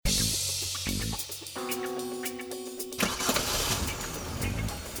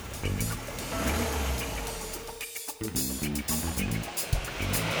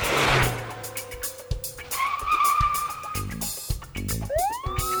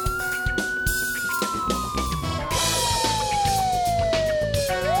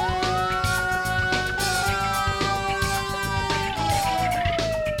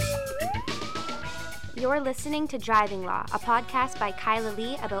You're listening to Driving Law, a podcast by Kyla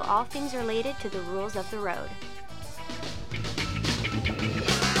Lee about all things related to the rules of the road.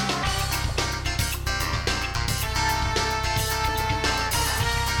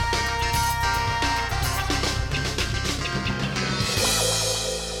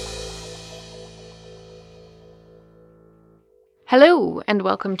 Hello, and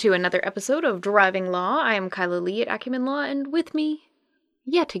welcome to another episode of Driving Law. I am Kyla Lee at Acumen Law, and with me,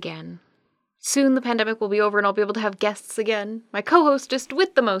 yet again. Soon the pandemic will be over and I'll be able to have guests again. My co-hostest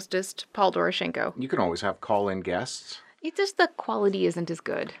with the mostest, Paul Doroshenko. You can always have call-in guests. It's just the quality isn't as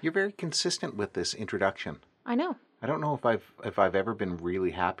good. You're very consistent with this introduction. I know. I don't know if I've ever been really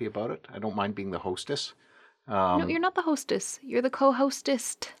happy about it. I don't mind being the hostess. No, you're not the hostess. You're the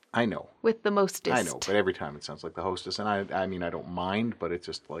co-hostest. I know. With the mostest. I know, but every time it sounds like the hostess, and I mean I don't mind, but it's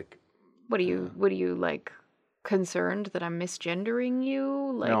just like. What are you like? Concerned that I'm misgendering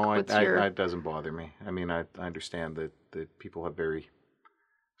you? Like, no, it doesn't bother me. I mean, I understand that people have very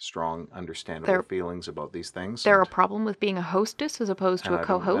strong, understandable feelings about these things. There a problem with being a hostess as opposed to a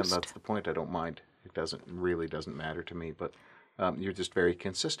co-host? That's the point. I don't mind. It doesn't matter to me, but you're just very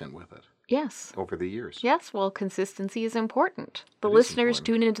consistent with it. Yes. Over the years. Yes, well, consistency is important. The listeners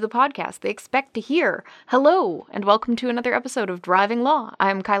tune into the podcast. They expect to hear, hello, and welcome to another episode of Driving Law.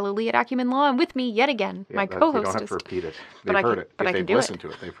 I'm Kyla Lee at Acumen Law, and with me, yet again, my co-host. You don't have to repeat it. They've heard it. If they've listened to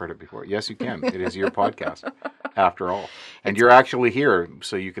it, they've heard it before. Yes, you can. It is your podcast, after all. And you're actually here,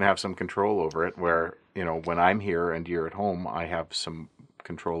 so you can have some control over it, where, when I'm here and you're at home, I have some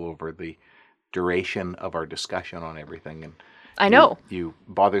control over the duration of our discussion on everything, and I know. You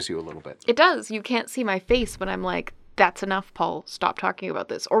bothers you a little bit. It does. You can't see my face when I'm like, that's enough, Paul. Stop talking about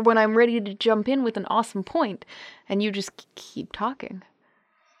this. Or when I'm ready to jump in with an awesome point and you just keep talking.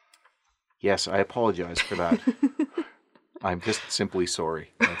 Yes, I apologize for that. I'm just simply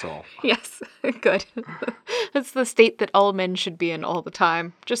sorry. That's all. Yes, good. That's the state that all men should be in all the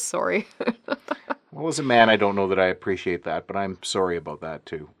time. Just sorry. Well, as a man, I don't know that I appreciate that, but I'm sorry about that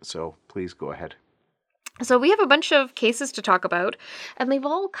too. So please go ahead. So we have a bunch of cases to talk about, and they've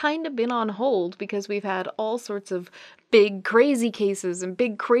all kind of been on hold because we've had all sorts of big, crazy cases and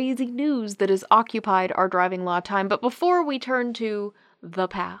big, crazy news that has occupied our driving law time. But before we turn to the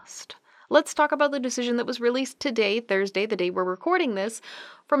past, let's talk about the decision that was released today, Thursday, the day we're recording this,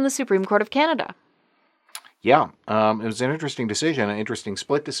 from the Supreme Court of Canada. Yeah, it was an interesting decision, an interesting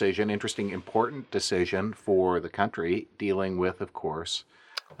split decision, interesting important decision for the country, dealing with, of course,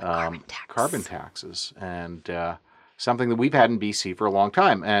 carbon taxes, and something that we've had in BC for a long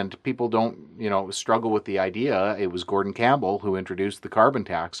time. And people don't, struggle with the idea. It was Gordon Campbell who introduced the carbon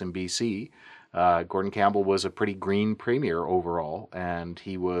tax in BC. Gordon Campbell was a pretty green premier overall, and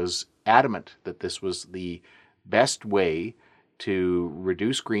he was adamant that this was the best way to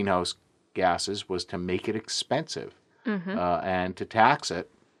reduce greenhouse gases was to make it expensive and to tax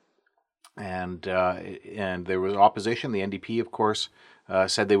it. And there was opposition. The NDP, of course,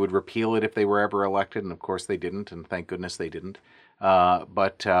 said they would repeal it if they were ever elected, and of course they didn't, and thank goodness they didn't.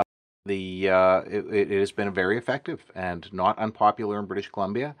 But it has been very effective and not unpopular in British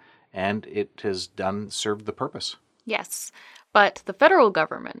Columbia, and it has served the purpose. Yes, but the federal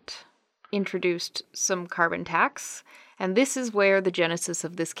government introduced some carbon tax, and this is where the genesis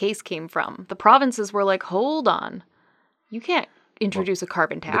of this case came from. The provinces were like, hold on, you can't introduce a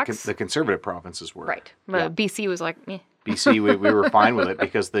carbon tax. The conservative provinces were. Right. Yeah. BC was like, meh. BC, we were fine with it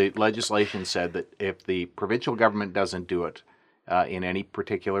because the legislation said that if the provincial government doesn't do it in any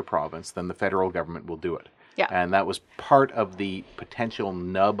particular province, then the federal government will do it. Yeah. And that was part of the potential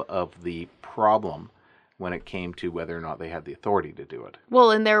nub of the problem when it came to whether or not they had the authority to do it.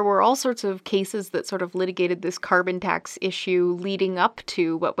 Well, and there were all sorts of cases that sort of litigated this carbon tax issue leading up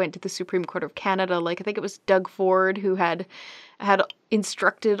to what went to the Supreme Court of Canada. Like, I think it was Doug Ford who had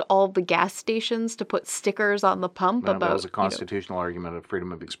instructed all the gas stations to put stickers on the pump about... That was a constitutional argument, a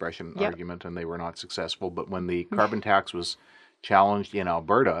freedom of expression argument, and they were not successful. But when the carbon tax was challenged in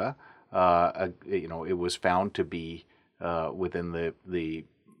Alberta, it was found to be within the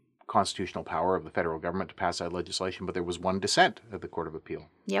constitutional power of the federal government to pass that legislation, but there was one dissent at the Court of Appeal.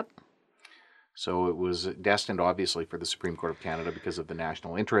 Yep. So it was destined, obviously, for the Supreme Court of Canada because of the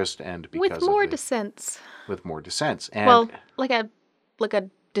national interest and because with more dissents. With more dissents, and well,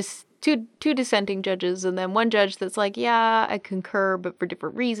 two dissenting judges, and then one judge that's like, yeah, I concur, but for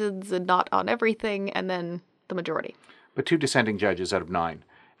different reasons, and not on everything, and then the majority. But 2 dissenting judges out of 9,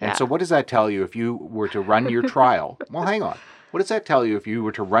 and so what does that tell you if you were to run your trial? Well, hang on. What does that tell you if you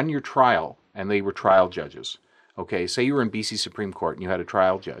were to run your trial and they were trial judges? Okay, say you were in BC Supreme Court and you had a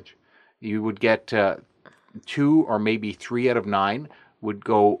trial judge. You would get 2 or maybe 3 out of 9 would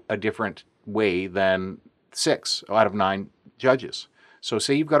go a different way than 6 out of 9 judges. So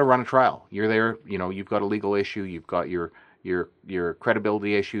say you've got to run a trial. You're there, you've got a legal issue, you've got your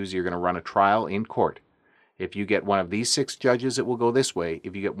credibility issues, you're going to run a trial in court. If you get one of these 6 judges, it will go this way.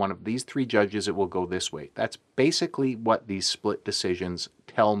 If you get one of these 3 judges, it will go this way. That's basically what these split decisions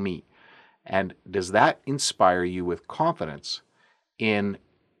tell me. And does that inspire you with confidence in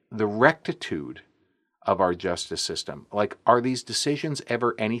the rectitude of our justice system? Like, are these decisions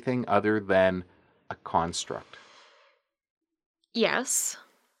ever anything other than a construct? Yes.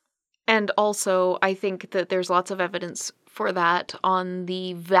 And also, I think that there's lots of evidence for that on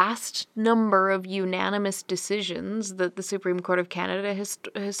the vast number of unanimous decisions that the Supreme Court of Canada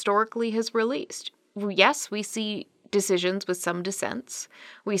historically has released. Yes, we see decisions with some dissents.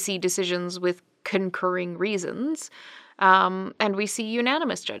 We see decisions with concurring reasons. And we see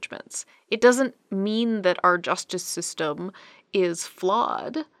unanimous judgments. It doesn't mean that our justice system is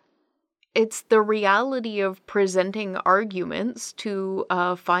flawed. It's the reality of presenting arguments to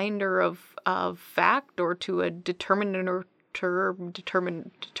a finder of fact or to a determiner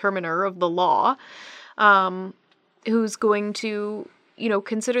of the law, who's going to,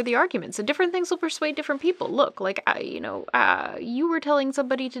 consider the arguments. And different things will persuade different people. Look, like, you were telling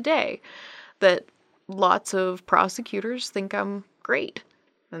somebody today that lots of prosecutors think I'm great.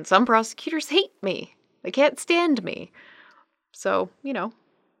 And some prosecutors hate me. They can't stand me. So,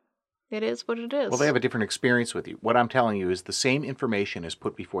 it is what it is. Well, they have a different experience with you. What I'm telling you is the same information is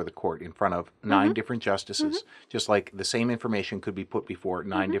put before the court in front of 9 different justices, just like the same information could be put before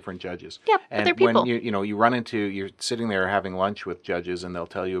 9 different judges. Yep, and but they're people. When you run into, you're sitting there having lunch with judges, and they'll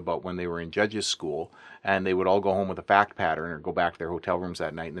tell you about when they were in judges school, and they would all go home with a fact pattern or go back to their hotel rooms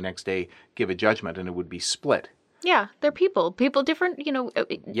that night, and the next day give a judgment, and it would be split. Yeah, they're people. People different,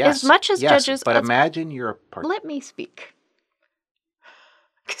 yes, as much as judges. But imagine you're a part. Let me speak.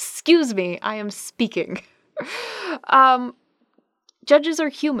 Excuse me, I am speaking. Judges are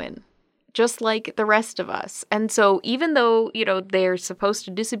human, just like the rest of us. And so even though, they're supposed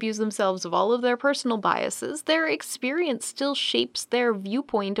to disabuse themselves of all of their personal biases, their experience still shapes their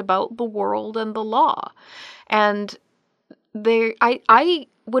viewpoint about the world and the law. And I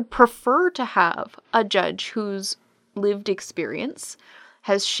would prefer to have a judge whose lived experience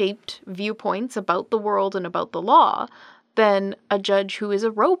has shaped viewpoints about the world and about the law than a judge who is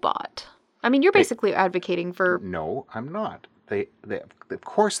a robot. I mean, you're basically advocating for... No, I'm not. They of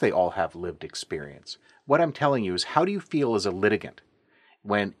course they all have lived experience. What I'm telling you is, how do you feel as a litigant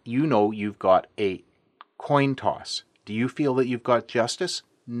when you've got a coin toss? Do you feel that you've got justice?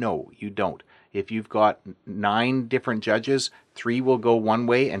 No, you don't. If you've got 9 different judges, 3 will go one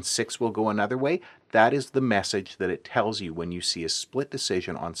way and 6 will go another way. That is the message that it tells you when you see a split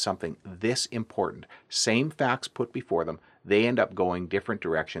decision on something this important. Same facts put before them, they end up going different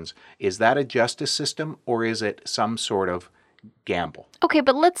directions. Is that a justice system, or is it some sort of gamble? Okay,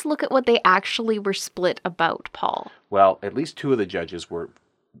 but let's look at what they actually were split about, Paul. Well, at least 2 of the judges were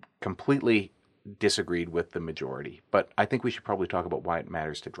completely disagreed with the majority. But I think we should probably talk about why it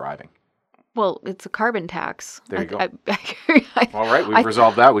matters to driving. Well, it's a carbon tax. There you go. All right, we've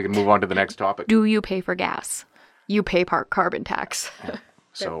resolved that. We can move on to the next topic. Do you pay for gas? You pay carbon tax. Yeah.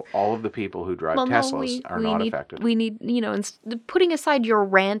 So all of the people who drive Teslas are not affected. We need, putting aside your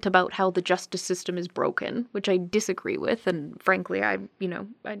rant about how the justice system is broken, which I disagree with, and frankly, I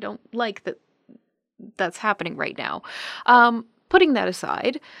don't like that that's happening right now. Putting that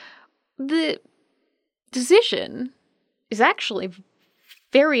aside, the decision is actually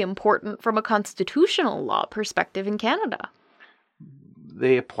very important from a constitutional law perspective in Canada.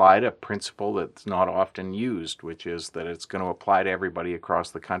 They applied a principle that's not often used, which is that it's going to apply to everybody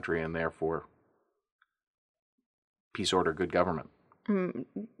across the country, and therefore peace, order, good government.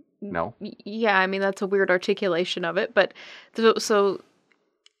 No? Yeah, I mean, that's a weird articulation of it, but so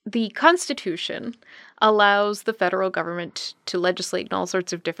the Constitution allows the federal government to legislate in all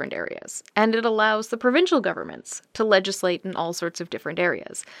sorts of different areas, and it allows the provincial governments to legislate in all sorts of different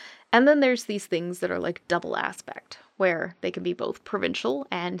areas. And then there's these things that are like double aspect, where they can be both provincial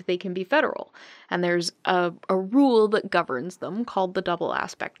and they can be federal. And there's a rule that governs them called the double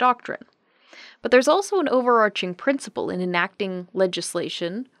aspect doctrine. But there's also an overarching principle in enacting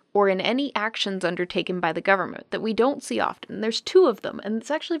legislation or in any actions undertaken by the government that we don't see often. There's 2 of them, and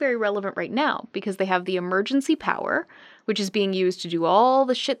it's actually very relevant right now because they have the emergency power, which is being used to do all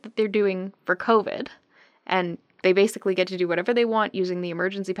the shit that they're doing for COVID, and they basically get to do whatever they want using the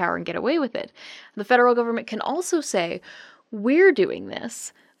emergency power and get away with it. The federal government can also say, we're doing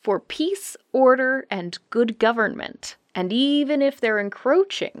this for peace, order, and good government. And even if they're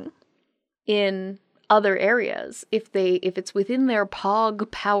encroaching in other areas, if it's within their POG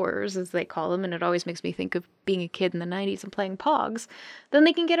powers, as they call them, and it always makes me think of being a kid in the 90s and playing POGs, then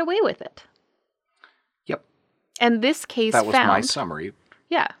they can get away with it. Yep. And this case That was my summary.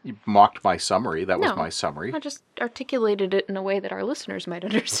 Yeah. You mocked my summary. That was my summary. I just articulated it in a way that our listeners might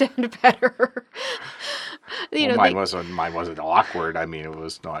understand better. Mine wasn't awkward. I mean, it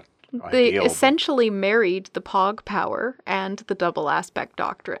was not They ideal, essentially married the POG power and the double aspect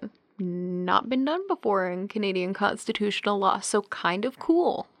doctrine. Not been done before in Canadian constitutional law, so kind of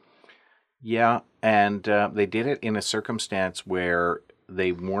cool. Yeah, and they did it in a circumstance where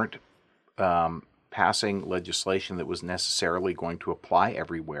they weren't passing legislation that was necessarily going to apply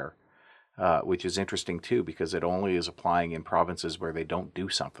everywhere, which is interesting too, because it only is applying in provinces where they don't do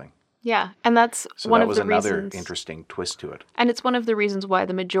something. Yeah, and that's So one that of was the another reasons. interesting twist to it. And it's one of the reasons why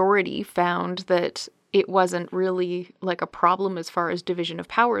the majority found that it wasn't really like a problem as far as division of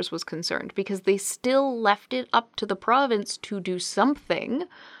powers was concerned, because they still left it up to the province to do something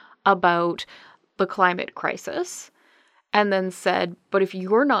about the climate crisis, and then said, but if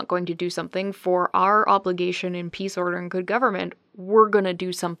you're not going to do something for our obligation in peace, order, and good government, we're going to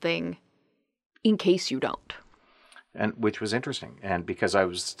do something in case you don't. And which was interesting. And because I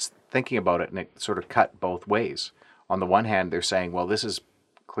was thinking about it, and it sort of cut both ways. On the one hand, they're saying, well, this is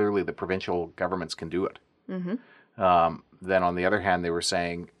clearly the provincial governments can do it. Mm-hmm. Then on the other hand, they were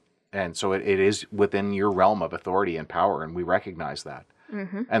saying, and so it is within your realm of authority and power, and we recognize that.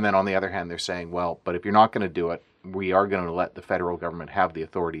 Mm-hmm. And then on the other hand, they're saying, well, but if you're not going to do it, we are going to let the federal government have the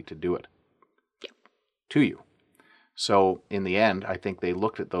authority to do it. Yep. To you. So in the end, I think they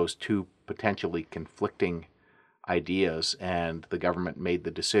looked at those two potentially conflicting ideas, and the government made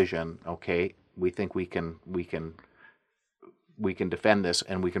the decision, okay, we think we can defend this,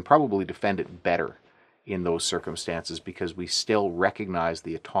 and we can probably defend it better in those circumstances because we still recognize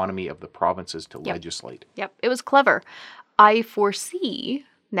the autonomy of the provinces to legislate. Yep, it was clever. I foresee,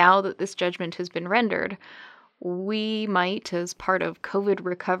 now that this judgment has been rendered, we might, as part of COVID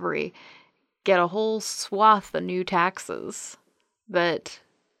recovery, get a whole swath of new taxes that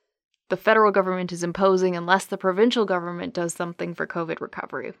the federal government is imposing unless the provincial government does something for COVID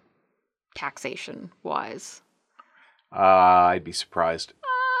recovery, taxation-wise. I'd be surprised.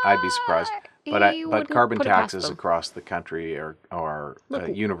 But carbon taxes across the country are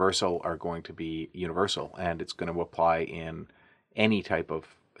universal, are going to be universal, and it's going to apply in any type of.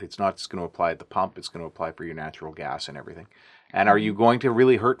 It's not just going to apply at the pump. It's going to apply for your natural gas and everything. And are you going to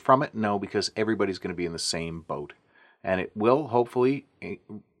really hurt from it? No, because everybody's going to be in the same boat, and it will hopefully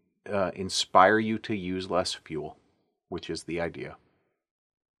inspire you to use less fuel, which is the idea.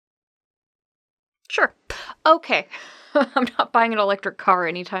 Sure. Okay. I'm not buying an electric car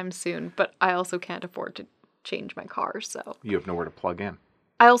anytime soon, but I also can't afford to change my car, so. You have nowhere to plug in.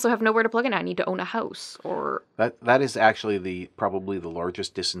 I also have nowhere to plug in. I need to own a house, or... That is actually probably the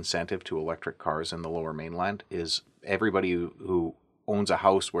largest disincentive to electric cars in the Lower Mainland, is everybody who owns a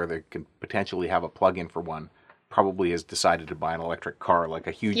house where they can potentially have a plug-in for one probably has decided to buy an electric car, like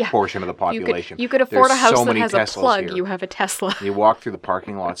a huge portion of the population. You could afford a house so that many has Teslas a plug. Here. You have a Tesla. You walk through the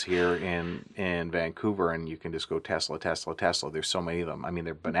parking lots here in Vancouver, and you can just go Tesla, Tesla, Tesla. There's so many of them. I mean,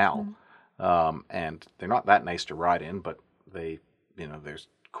 they're banal, and they're not that nice to ride in, but there's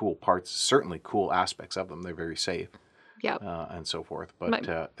cool parts, certainly cool aspects of them. They're very safe, and so forth.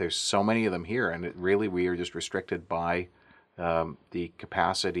 But there's so many of them here, and we are just restricted by the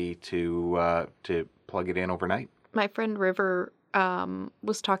capacity to plug it in overnight. My friend River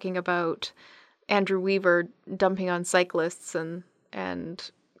was talking about Andrew Weaver dumping on cyclists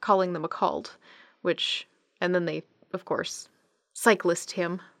and calling them a cult, and then they, of course, cyclist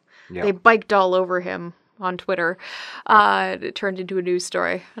him. Yeah. They biked all over him on Twitter. It turned into a news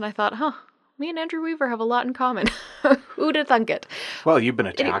story. And I thought, me and Andrew Weaver have a lot in common. Who'd have thunk it? Well, you've been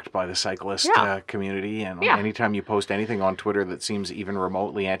attacked by the cyclist community, and anytime you post anything on Twitter that seems even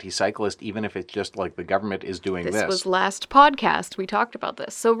remotely anti-cyclist, even if it's just like the government is doing this. This was last podcast. We talked about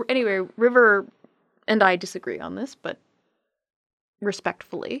this. So anyway, River and I disagree on this, but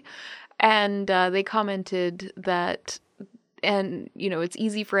respectfully. And they commented that, and, it's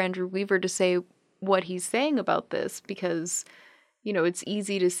easy for Andrew Weaver to say what he's saying about this because, it's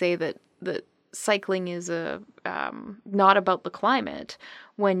easy to say that cycling is not about the climate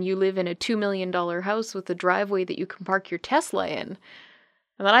when you live in a $2 million house with a driveway that you can park your Tesla in.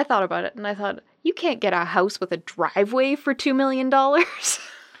 And then I thought about it, and I thought, you can't get a house with a driveway for $2 million.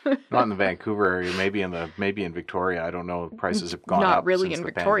 Not in the Vancouver area, maybe in Victoria. I don't know. Prices have gone up. Not really in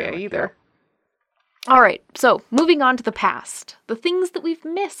Victoria either. Yeah. All right, so moving on to the past. The things that we've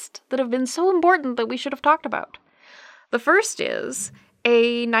missed that have been so important that we should have talked about. The first is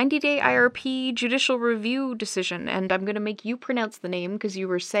a 90-day IRP judicial review decision, and I'm going to make you pronounce the name because you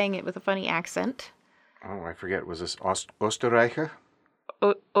were saying it with a funny accent. Oh, I forget. Was this Österreicher?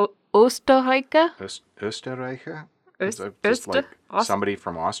 Österreicher? Österreicher? Just like somebody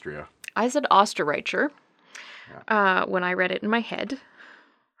from Austria. I said Österreicher when I read it in my head.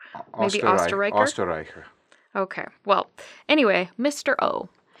 Maybe Österreicher? Österreicher. Okay. Well, anyway, Mr. O.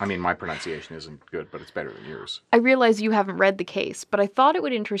 I mean, my pronunciation isn't good, but it's better than yours. I realize you haven't read the case, but I thought it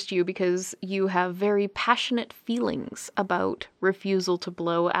would interest you because you have very passionate feelings about refusal to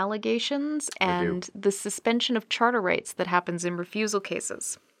blow allegations and the suspension of charter rights that happens in refusal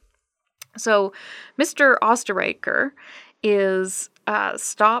cases. So, Mr. Österreicher is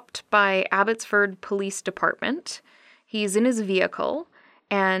stopped by Abbotsford Police Department. He's in his vehicle,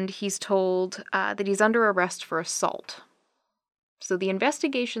 and he's told that he's under arrest for assault. So the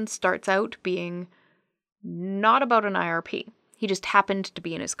investigation starts out being not about an IRP. He just happened to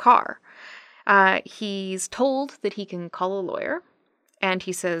be in his car. He's told that he can call a lawyer, and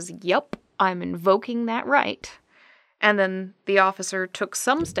he says, "Yep, I'm invoking that right." And then the officer took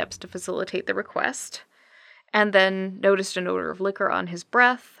some steps to facilitate the request, and then noticed an odor of liquor on his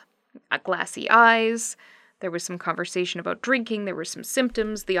breath, glassy eyes. There was some conversation about drinking. There were some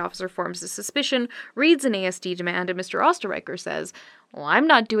symptoms. The officer forms a suspicion, reads an ASD demand, and Mr. Österreicher says, "Well, I'm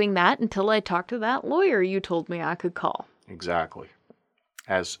not doing that until I talk to that lawyer you told me I could call." Exactly.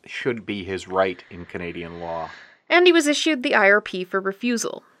 As should be his right in Canadian law. And he was issued the IRP for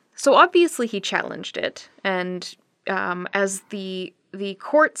refusal. So obviously he challenged it, and as the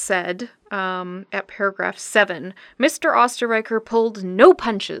court said at paragraph 7, Mr. Österreicher pulled no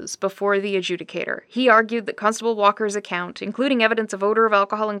punches before the adjudicator. He argued that Constable Walker's account, including evidence of odor of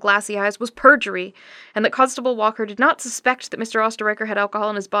alcohol and glassy eyes, was perjury, and that Constable Walker did not suspect that Mr. Österreicher had alcohol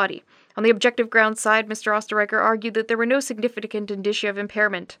in his body. On the objective ground side, Mr. Österreicher argued that there were no significant indicia of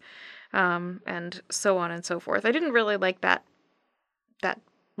impairment, and so on and so forth. I didn't really like that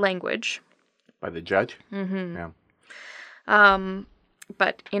language. By the judge? Mm-hmm. Yeah.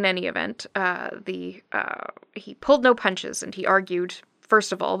 But in any event, he pulled no punches, and he argued,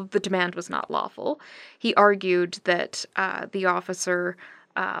 first of all, the demand was not lawful. He argued that the officer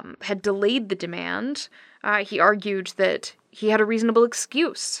had delayed the demand. He argued that he had a reasonable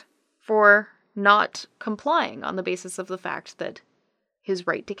excuse for not complying on the basis of the fact that his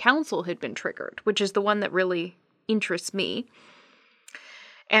right to counsel had been triggered, which is the one that really interests me.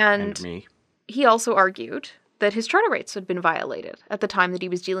 And me. He also argued that his charter rights had been violated at the time that he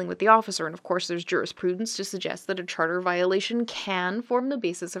was dealing with the officer. And of course, there's jurisprudence to suggest that a charter violation can form the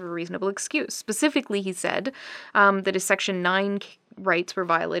basis of a reasonable excuse. Specifically, he said that his Section 9 rights were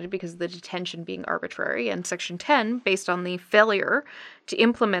violated because of the detention being arbitrary, and Section 10 based on the failure to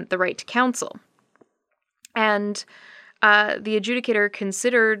implement the right to counsel. And the adjudicator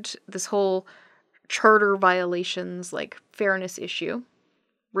considered this whole charter violations, like, fairness issue,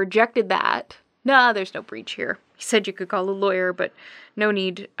 rejected that. Nah, there's no breach here. He said you could call a lawyer, but no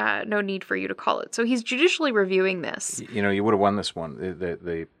need for you to call it. So he's judicially reviewing this. You know, you would have won this one.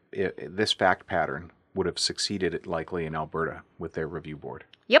 This fact pattern would have succeeded likely in Alberta with their review board.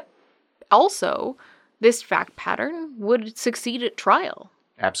 Yep. Also, this fact pattern would succeed at trial.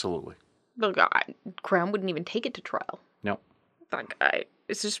 Absolutely. But Crown wouldn't even take it to trial. No.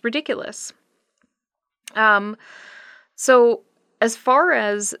 It's just ridiculous. So as far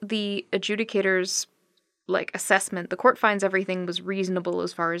as the adjudicator's assessment, the court finds everything was reasonable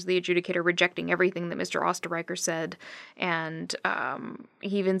as far as the adjudicator rejecting everything that Mr. Österreicher said. And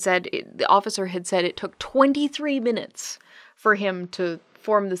he even said, the officer had said it took 23 minutes for him to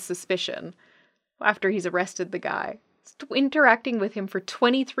form the suspicion after he's arrested the guy. Interacting with him for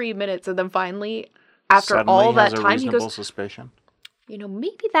 23 minutes, and then finally, after suddenly all that has a time, he goes, suspicion.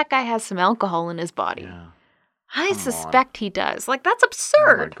 Maybe that guy has some alcohol in his body. Yeah. I suspect he does. That's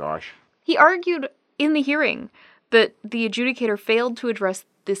absurd. Oh my gosh. He argued in the hearing that the adjudicator failed to address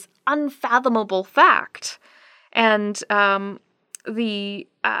this unfathomable fact. And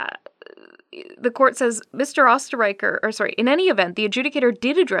the court says Mr. Österreicher, in any event, the adjudicator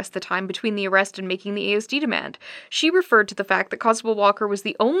did address the time between the arrest and making the ASD demand. She referred to the fact that Constable Walker was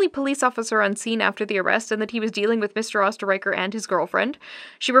the only police officer on scene after the arrest and that he was dealing with Mr. Österreicher and his girlfriend.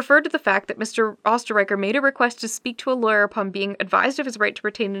 She referred to the fact that Mr. Österreicher made a request to speak to a lawyer upon being advised of his right to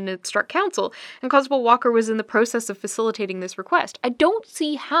retain and instruct counsel, and Constable Walker was in the process of facilitating this request. I don't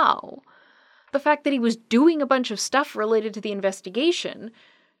see how the fact that he was doing a bunch of stuff related to the investigation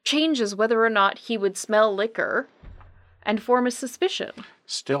changes whether or not he would smell liquor and form a suspicion.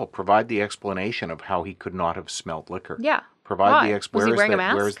 Still, provide the explanation of how he could not have smelled liquor. Yeah. Provide Why? the Was he wearing a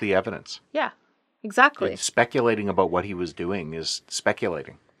mask? Where's the evidence? Yeah. Exactly. Speculating about what he was doing is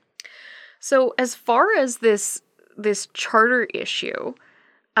speculating. So as far as this charter issue,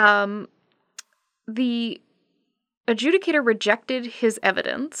 the adjudicator rejected his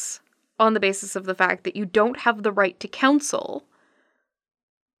evidence on the basis of the fact that you don't have the right to counsel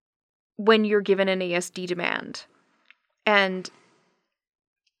when you're given an ASD demand. And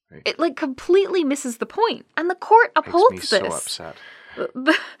Right. it like completely misses the point. And the court upholds Makes me this. so upset.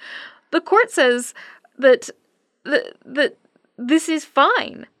 The court says that this is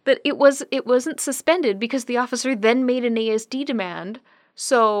fine, that it wasn't suspended because the officer then made an ASD demand,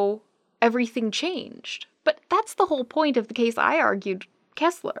 so everything changed. But that's the whole point of the case I argued,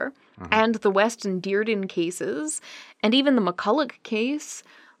 Kessler, and the West and Dearden cases, and even the McCulloch case.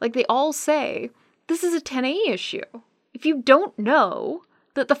 Like, they all say, this is a 10A issue. If you don't know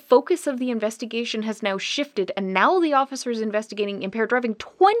that the focus of the investigation has now shifted, and now the officer is investigating impaired driving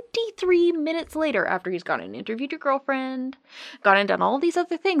 23 minutes later after he's gone and interviewed your girlfriend, gone and done all these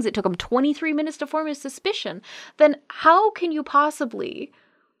other things, it took him 23 minutes to form his suspicion, then how can you possibly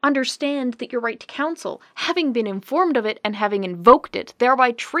understand that your right to counsel, having been informed of it and having invoked it,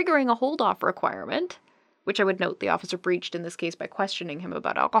 thereby triggering a hold-off requirement, which I would note the officer breached in this case by questioning him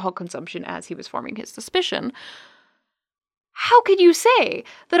about alcohol consumption as he was forming his suspicion? How could you say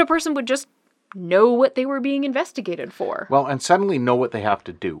that a person would just know what they were being investigated for? Well, and suddenly know what they have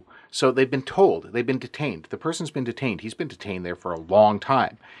to do. So they've been told, they've been detained. The person's been detained. He's been detained there for a long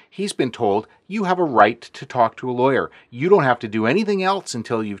time. He's been told, you have a right to talk to a lawyer. You don't have to do anything else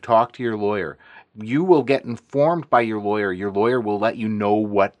until you've talked to your lawyer. You will get informed by your lawyer. Your lawyer will let you know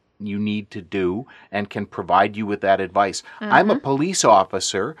what you need to do and can provide you with that advice. I'm a police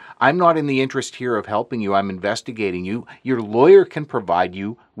officer. I'm not in the interest here of helping you. I'm investigating you. Your lawyer can provide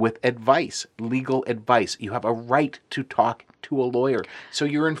you with advice, legal advice. You have a right to talk to a lawyer. So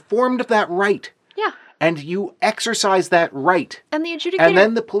you're informed of that right. Yeah. And you exercise that right. And the adjudicator... And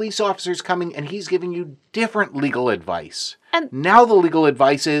then the police officer's coming and he's giving you different legal advice. And now the legal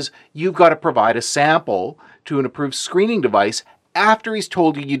advice is you've got to provide a sample to an approved screening device after he's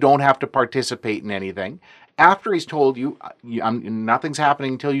told you you don't have to participate in anything, after he's told you nothing's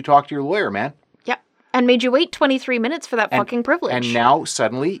happening until you talk to your lawyer, man. Yeah. And made you wait 23 minutes for that fucking privilege. And now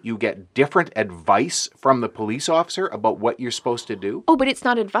suddenly you get different advice from the police officer about what you're supposed to do. Oh, but it's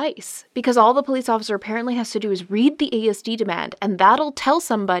not advice, because all the police officer apparently has to do is read the ASD demand, and that'll tell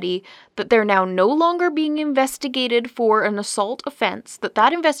somebody that they're now no longer being investigated for an assault offense,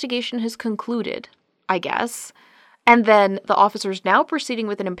 that investigation has concluded, I guess. And then the officer's now proceeding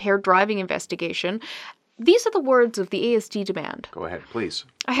with an impaired driving investigation. These are the words of the ASD demand. Go ahead, please.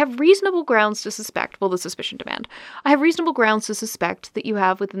 I have reasonable grounds to suspect, the suspicion demand. I have reasonable grounds to suspect that you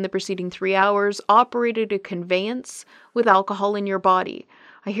have, within the preceding 3 hours, operated a conveyance with alcohol in your body.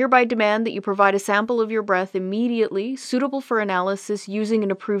 I hereby demand that you provide a sample of your breath immediately, suitable for analysis using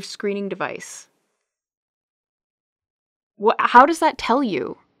an approved screening device. How does that tell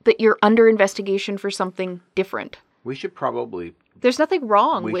you that you're under investigation for something different? We should probably... There's nothing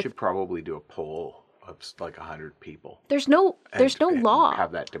wrong with... We should probably do a poll of like 100 people. There's no law.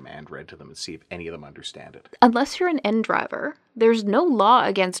 Have that demand read to them and see if any of them understand it. Unless you're an N driver, there's no law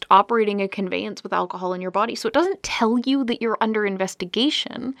against operating a conveyance with alcohol in your body. So it doesn't tell you that you're under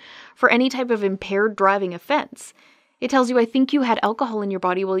investigation for any type of impaired driving offense. It tells you, I think you had alcohol in your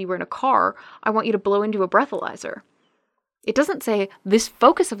body while you were in a car. I want you to blow into a breathalyzer. It doesn't say, this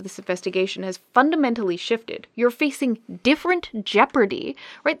focus of this investigation has fundamentally shifted. You're facing different jeopardy,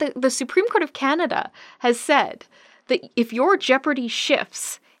 right? The Supreme Court of Canada has said that if your jeopardy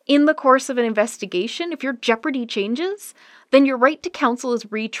shifts in the course of an investigation, if your jeopardy changes, then your right to counsel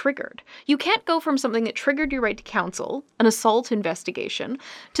is re-triggered. You can't go from something that triggered your right to counsel, an assault investigation,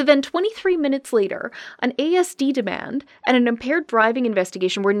 to then 23 minutes later, an ASD demand and an impaired driving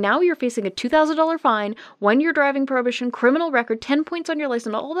investigation where now you're facing a $2,000 fine, 1-year driving prohibition, criminal record, 10 points on your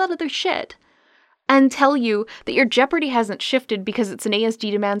license, all that other shit, and tell you that your jeopardy hasn't shifted because it's an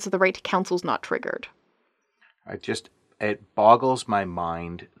ASD demand, so the right to counsel is not triggered. It boggles my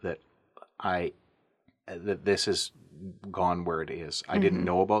mind that this has gone where it is. I didn't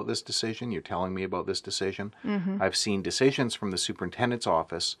know about this decision. You're telling me about this decision. I've seen decisions from the superintendent's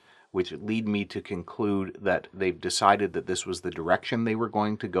office which lead me to conclude that they've decided that this was the direction they were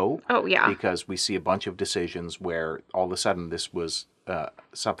going to go. Oh, yeah. Because we see a bunch of decisions where all of a sudden this was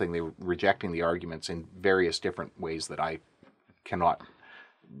something they were rejecting the arguments in various different ways that I cannot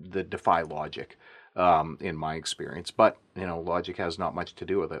defy logic. In my experience. But, logic has not much to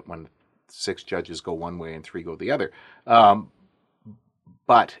do with it when 6 judges go one way and 3 go the other.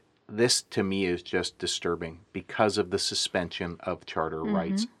 But this to me is just disturbing because of the suspension of charter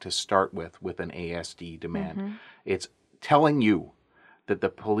rights to start with an ASD demand. It's telling you that the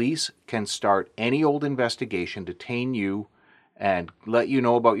police can start any old investigation, detain you, and let you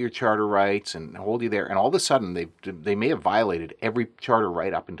know about your charter rights and hold you there. And all of a sudden, they may have violated every charter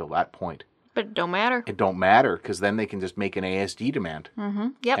right up until that point. But it don't matter. It don't matter, because then they can just make an ASD demand.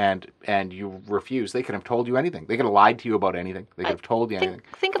 Yep. And you refuse. They could have told you anything. They could have lied to you about anything. They could have told you anything.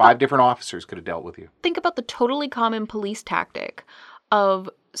 Think Five different officers could have dealt with you. Think about the totally common police tactic of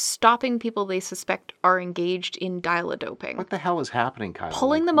stopping people they suspect are engaged in dial-a-doping. What the hell is happening, Kyle?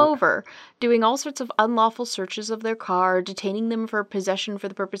 Pulling them over, doing all sorts of unlawful searches of their car, detaining them for possession for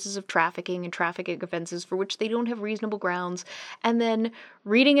the purposes of trafficking and trafficking offenses for which they don't have reasonable grounds, and then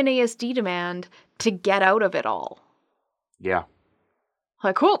reading an ASD demand to get out of it all. Yeah.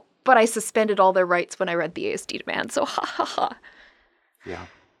 Like, cool, but I suspended all their rights when I read the ASD demand, so ha ha ha. Yeah.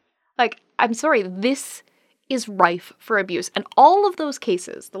 Like, I'm sorry, this is rife for abuse. And all of those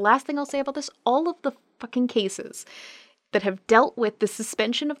cases, the last thing I'll say about this, all of the fucking cases that have dealt with the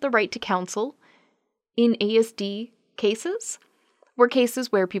suspension of the right to counsel in ASD cases were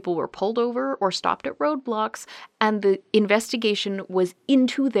cases where people were pulled over or stopped at roadblocks and the investigation was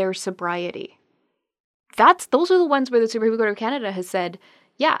into their sobriety. Those are the ones where the Supreme Court of Canada has said,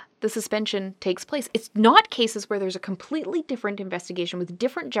 yeah, the suspension takes place. It's not cases where there's a completely different investigation with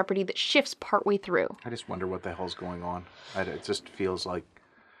different jeopardy that shifts partway through. I just wonder what the hell's going on. It just feels like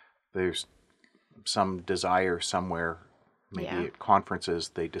there's some desire somewhere, maybe at conferences,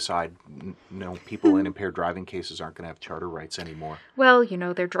 they decide, people in impaired driving cases aren't going to have charter rights anymore. Well,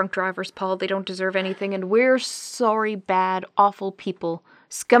 they're drunk drivers, Paul. They don't deserve anything, and we're sorry, bad, awful people,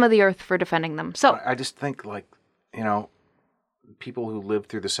 scum of the earth for defending them. So I just think, people who lived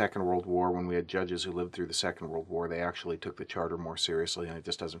through the Second World War, when we had judges who lived through the Second World War, they actually took the charter more seriously, and it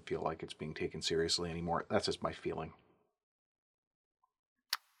just doesn't feel like it's being taken seriously anymore. That's just my feeling.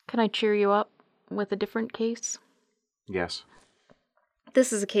 Can I cheer you up with a different case? Yes.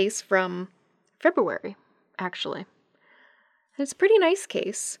 This is a case from February, actually. It's a pretty nice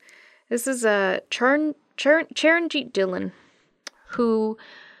case. This is Charanjit Dhillon, who,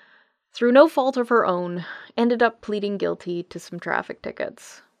 through no fault of her own, ended up pleading guilty to some traffic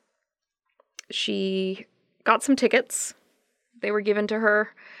tickets. She got some tickets. They were given to her.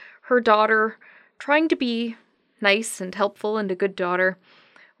 Her daughter, trying to be nice and helpful and a good daughter,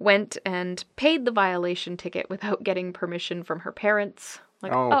 went and paid the violation ticket without getting permission from her parents.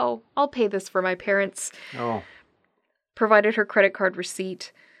 I'll pay this for my parents. Oh. Provided her credit card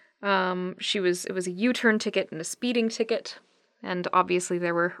receipt. It was a U-turn ticket and a speeding ticket. And obviously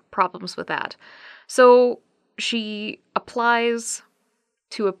there were problems with that. So she applies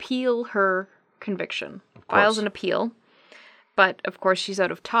to appeal her conviction, files an appeal. But, of course, she's out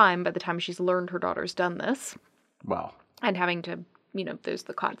of time by the time she's learned her daughter's done this. Well. And having to, there's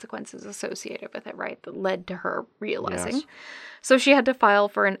the consequences associated with it, right, that led to her realizing. Yes. So she had to file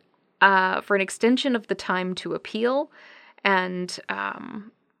for an extension of the time to appeal. And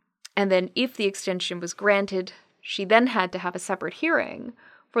then if the extension was granted, she then had to have a separate hearing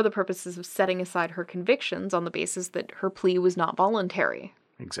for the purposes of setting aside her convictions on the basis that her plea was not voluntary.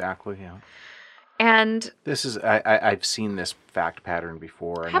 Exactly, yeah. And this is, I've seen this fact pattern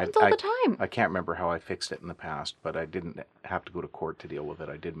before. It happens all the time. I can't remember how I fixed it in the past, but I didn't have to go to court to deal with it.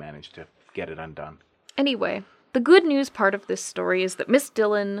 I did manage to get it undone. Anyway, the good news part of this story is that Miss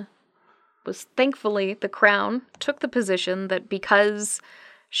Dhillon was, thankfully, the Crown took the position that because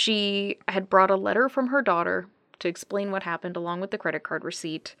she had brought a letter from her daughter to explain what happened along with the credit card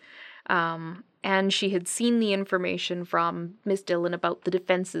receipt, and she had seen the information from Miss Dhillon about the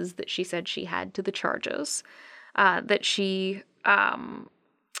defenses that she said she had to the charges, that she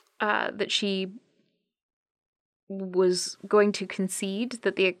was going to concede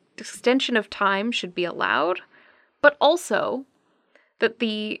that the extension of time should be allowed, but also that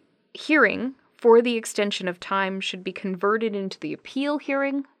the hearing for the extension of time should be converted into the appeal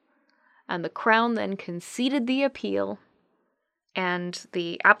hearing, and the Crown then conceded the appeal, and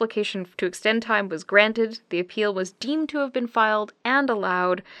the application to extend time was granted, the appeal was deemed to have been filed and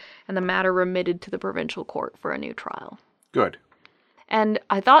allowed, and the matter remitted to the provincial court for a new trial. Good. And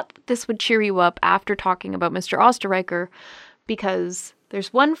I thought this would cheer you up after talking about Mr. Osterreicher, because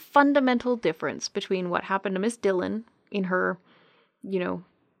there's one fundamental difference between what happened to Miss Dhillon in her,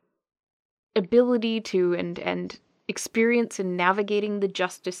 ability to and experience in navigating the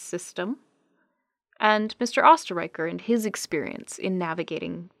justice system, and Mr. Osterreicher and his experience in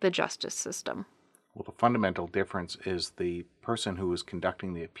navigating the justice system. Well, the fundamental difference is the person who was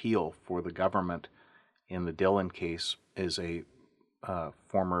conducting the appeal for the government in the Dhillon case is a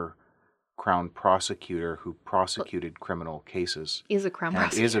former Crown prosecutor who prosecuted criminal cases. Is a Crown and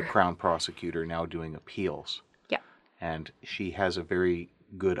prosecutor. is a Crown prosecutor now doing appeals. Yeah. And she has a very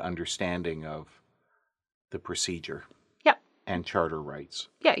good understanding of the procedure. Yeah. And charter rights.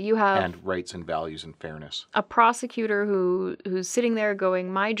 Yeah, you have... And rights and values and fairness. A prosecutor who's sitting there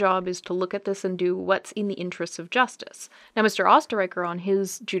going, my job is to look at this and do what's in the interests of justice. Now, Mr. Osterreicher on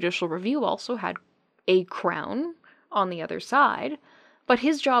his judicial review also had a Crown on the other side, but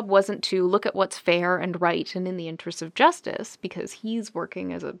his job wasn't to look at what's fair and right and in the interests of justice, because he's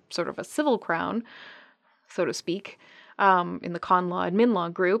working as a sort of a civil Crown, so to speak, in the con law admin law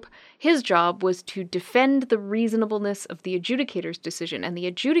group. His job was to defend the reasonableness of the adjudicator's decision, and the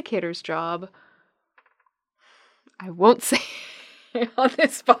adjudicator's job, I won't say on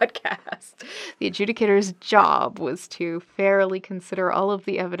this podcast, the adjudicator's job was to fairly consider all of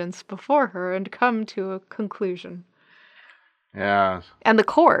the evidence before her and come to a conclusion. Yeah. And the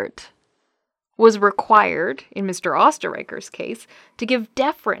court was required, in Mr. Osterreicher's case, to give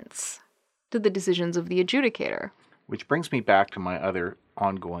deference to the decisions of the adjudicator. Which brings me back to my other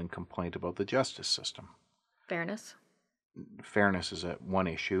ongoing complaint about the justice system. Fairness. Fairness is one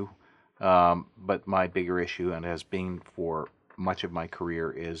issue, but my bigger issue, and has been for much of my career,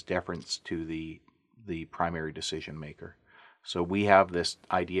 is deference to the primary decision maker. So we have this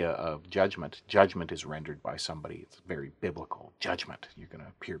idea of judgment. Judgment is rendered by somebody. It's very biblical. Judgment. You're going to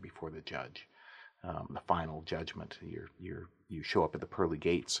appear before the judge. The final judgment. You show up at the pearly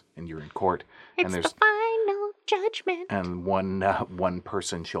gates and you're in court. It's the final judgment. And one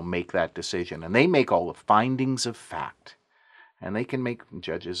person shall make that decision, and they make all the findings of fact. And they can make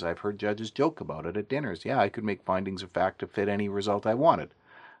judges. I've heard judges joke about it at dinners. Yeah, I could make findings of fact to fit any result I wanted.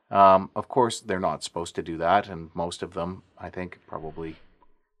 Of course, they're not supposed to do that, and most of them, I think, probably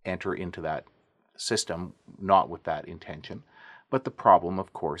enter into that system not with that intention. But the problem,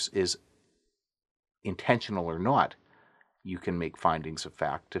 of course, is intentional or not, you can make findings of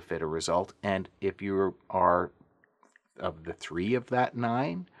fact to fit a result. And if you are of the 3 of that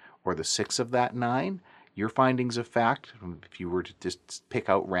 9 or the 6 of that 9, your findings of fact, if you were to just pick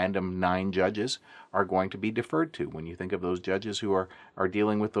out random 9 judges, are going to be deferred to. When you think of those judges who are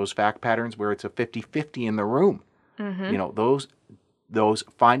dealing with those fact patterns where it's a 50-50 in the room, you know, those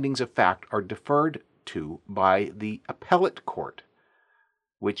findings of fact are deferred to by the appellate court,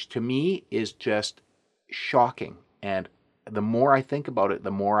 which to me is just shocking. And the more I think about it,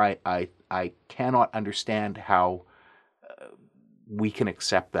 the more I cannot understand how we can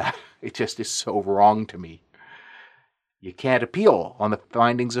accept that. It just is so wrong to me. You can't appeal on the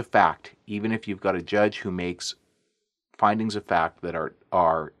findings of fact, even if you've got a judge who makes findings of fact that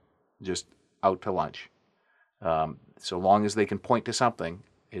are just out to lunch. So long as they can point to something,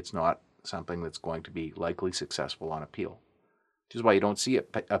 it's not something that's going to be likely successful on appeal. Which is why you don't see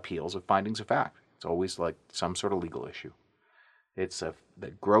appeals of findings of fact. It's always like some sort of legal issue. It's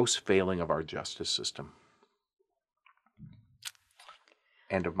the gross failing of our justice system.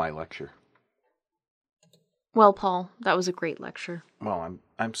 End of my lecture. Well, Paul, that was a great lecture. Well,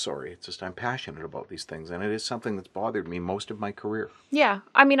 I'm sorry. It's just I'm passionate about these things, and it is something that's bothered me most of my career. Yeah,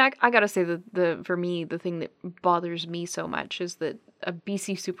 I mean, I gotta say that for me, the thing that bothers me so much is that a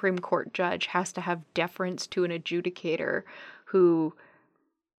BC Supreme Court judge has to have deference to an adjudicator who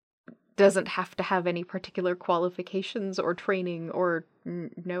doesn't have to have any particular qualifications or training or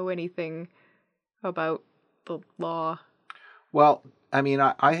know anything about the law. Well, I mean,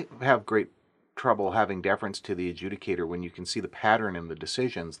 I have great trouble having deference to the adjudicator when you can see the pattern in the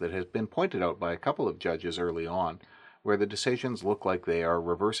decisions that has been pointed out by a couple of judges early on, where the decisions look like they are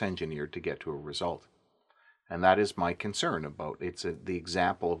reverse engineered to get to a result. And that is my concern about it's the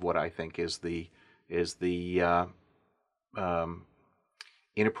example of what I think is the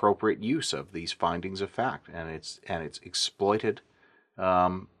inappropriate use of these findings of fact, and it's exploited.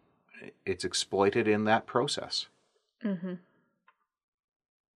 It's exploited in that process. Mm-hmm.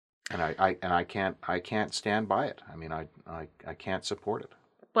 And I can't stand by it. I mean, I can't support it.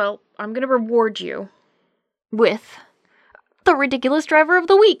 Well, I'm going to reward you with the ridiculous driver of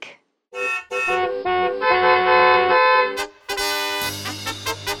the week.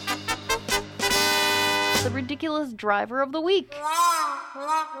 The ridiculous driver of the week.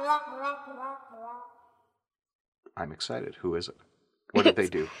 I'm excited. Who is it? What did they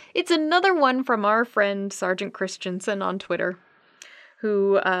do? It's another one from our friend Sergeant Christensen on Twitter,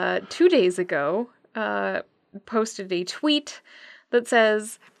 who 2 days ago posted a tweet that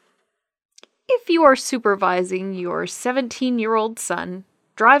says, if you are supervising your 17-year-old son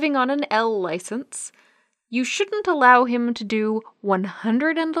driving on an L license, you shouldn't allow him to do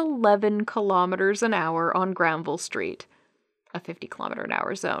 111 kilometers an hour on Granville Street, a 50-kilometer an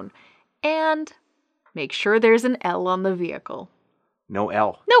hour zone, And make sure there's an L on the vehicle. No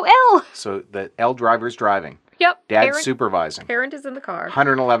L. No L! So the L driver's driving. Yep. Dad's supervising. Parent is in the car.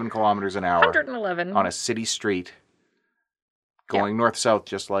 111 kilometers an hour. 111. On a city street. Going north-south,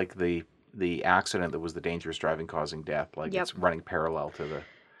 just like the accident that was the dangerous driving causing death. Like it's running parallel to the...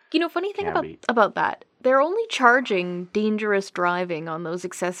 You know, funny thing about that, they're only charging dangerous driving on those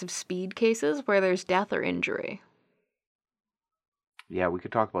excessive speed cases where there's death or injury. Yeah, we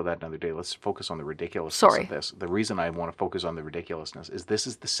could talk about that another day. Let's focus on the ridiculousness of this. The reason I want to focus on the ridiculousness is this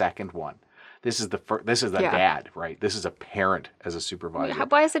is the second one. This is the dad, right? This is a parent as a supervisor.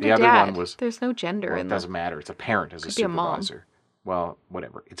 Why is it the a other dad? One was, there's no gender in it doesn't matter. It's a parent as a supervisor. Be a mom. Well,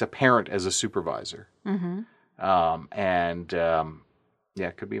 whatever. It's a parent as a supervisor. Mm-hmm. Yeah,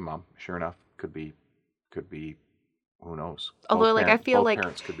 it could be a mom. Sure enough, could be. Who knows? Although, I feel like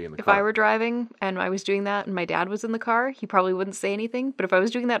if I were driving and I was doing that and my dad was in the car, he probably wouldn't say anything. But if I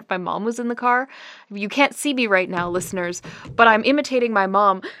was doing that, if my mom was in the car, you can't see me right now, listeners, but I'm imitating my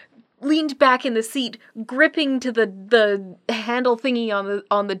mom, leaned back in the seat, gripping to the handle thingy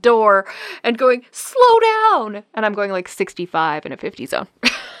on the door, and going, "Slow down!" And I'm going like 65 in a 50 zone.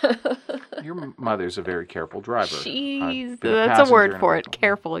 Your mother's a very careful driver. That's a word for it.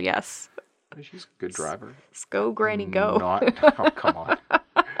 Careful, yes. She's a good driver. Go, Granny, go. Oh, come on.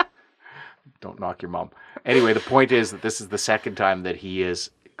 Don't knock your mom. Anyway, the point is that this is the second time that he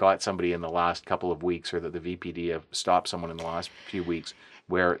has got somebody in the last couple of weeks, or that the VPD have stopped someone in the last few weeks,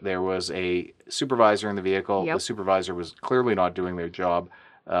 where there was a supervisor in the vehicle. Yep. The supervisor was clearly not doing their job.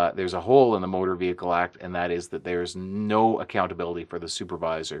 There's a hole in the Motor Vehicle Act, and that is that there's no accountability for the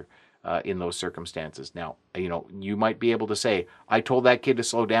supervisor in those circumstances. Now, you might be able to say, I told that kid to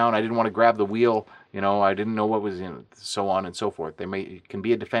slow down. I didn't want to grab the wheel. I didn't know what was in it, so on and so forth. It can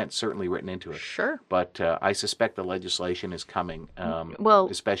be a defense certainly written into it. Sure. But I suspect the legislation is coming,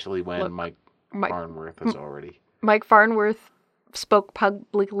 especially when Mike Farnworth has already... Mike Farnworth spoke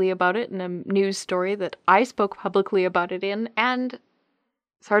publicly about it in a news story that I spoke publicly about it in, and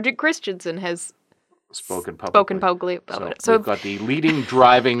Sergeant Christensen has spoken publicly about it. So we've got the leading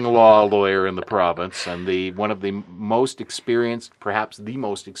driving law lawyer in the province, and one of the most experienced, perhaps the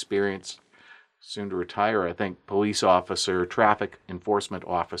most experienced, soon to retire, I think, police officer, traffic enforcement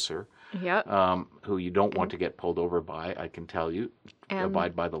officer, who you don't want to get pulled over by, I can tell you. And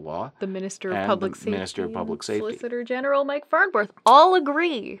abide by the law. The Minister of Public Safety. Solicitor General Mike Farnworth all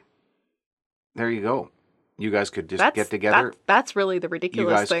agree. There you go. You guys could just get together. That's really the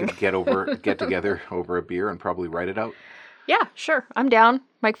ridiculous thing. You guys could get together over a beer and probably write it out. Yeah, sure. I'm down.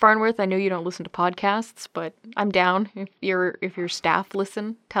 Mike Farnworth, I know you don't listen to podcasts, but I'm down. If your staff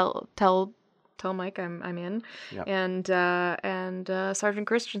listen, tell Mike I'm in. Yep. And Sergeant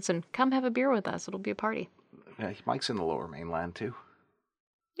Christensen, come have a beer with us. It'll be a party. Yeah, Mike's in the Lower Mainland too.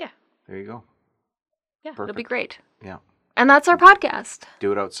 Yeah. There you go. Yeah, Perfect. It'll be great. Yeah. And that's our podcast.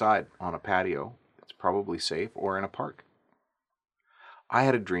 Do it outside on a patio. It's probably safe, or in a park. I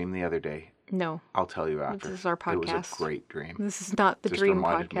had a dream the other day. No. I'll tell you after. This is our podcast. It was a great dream. This is not the Dream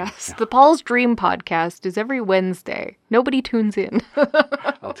Podcast. The Paul's Dream Podcast is every Wednesday. Nobody tunes in.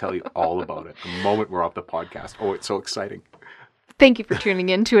 I'll tell you all about it the moment we're off the podcast. Oh, it's so exciting. Thank you for tuning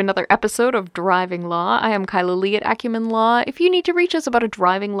in to another episode of Driving Law. I am Kyla Lee at Acumen Law. If you need to reach us about a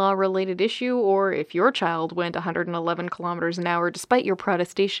driving law related issue, or if your child went 111 kilometers an hour despite your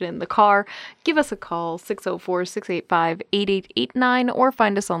protestation in the car, give us a call, 604-685-8889, or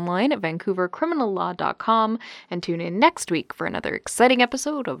find us online at vancouvercriminallaw.com, and tune in next week for another exciting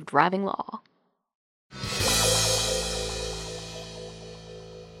episode of Driving Law.